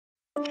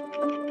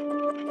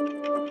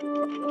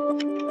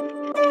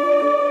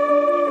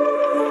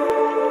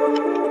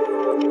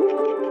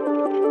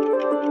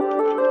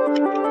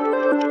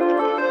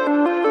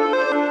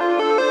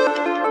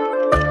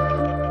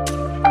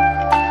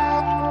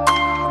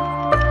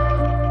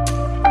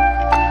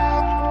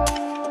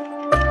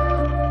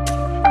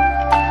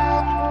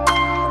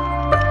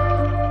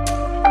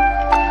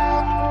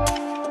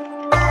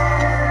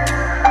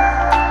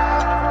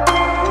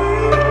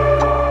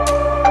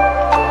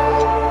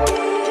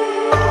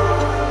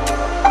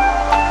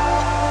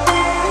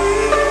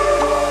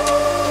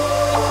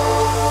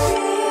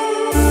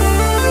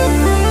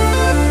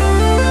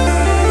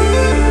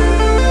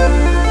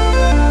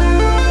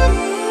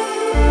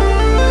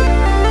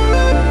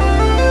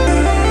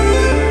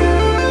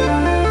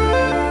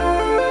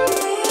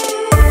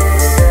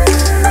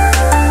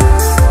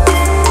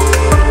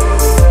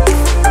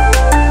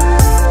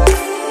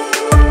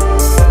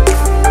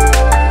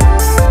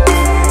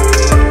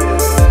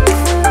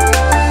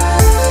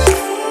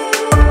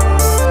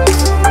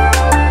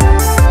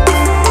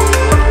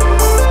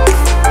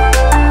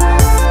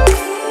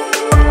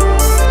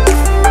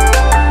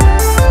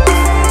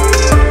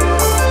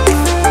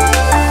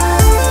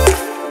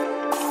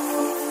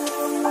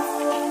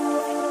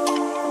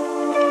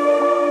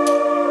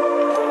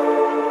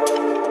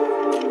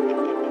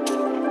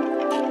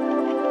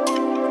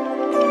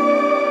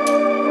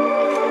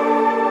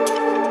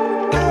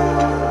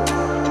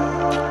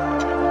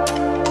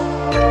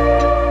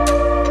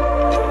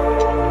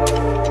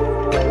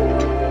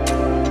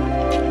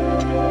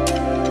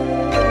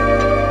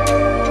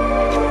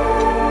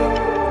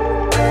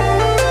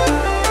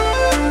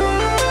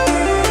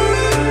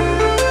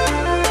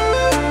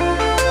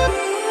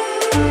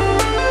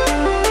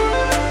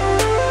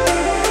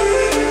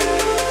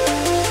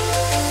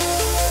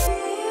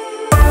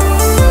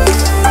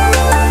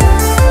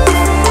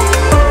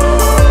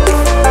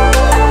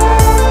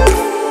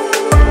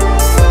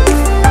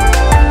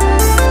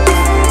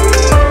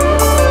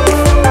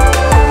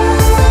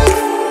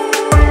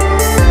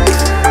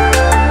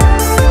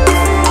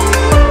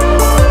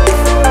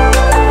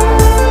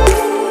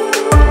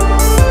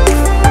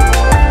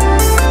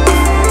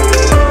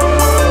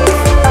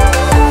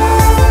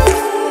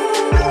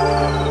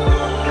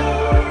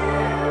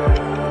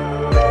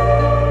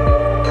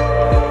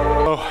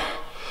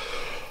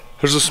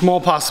There's a small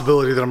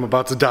possibility that I'm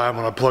about to die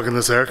when I plug in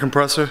this air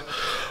compressor.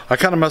 I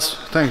kind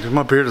of dang,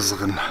 my beard is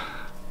looking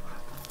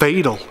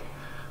fatal.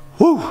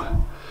 Woo!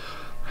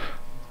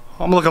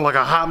 I'm looking like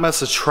a hot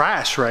mess of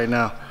trash right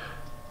now.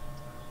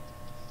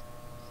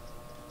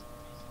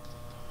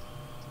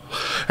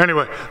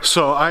 Anyway,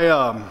 so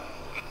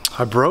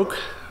I broke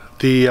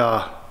the,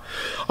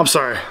 I'm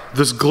sorry,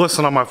 this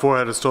glisten on my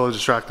forehead is totally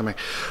distracting me.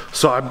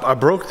 So I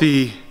broke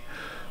the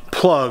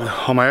plug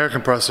on my air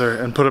compressor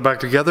and put it back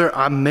together.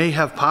 I may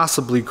have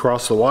possibly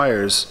crossed the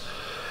wires,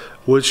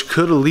 which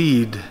could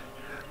lead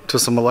to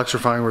some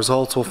electrifying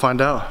results. We'll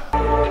find out.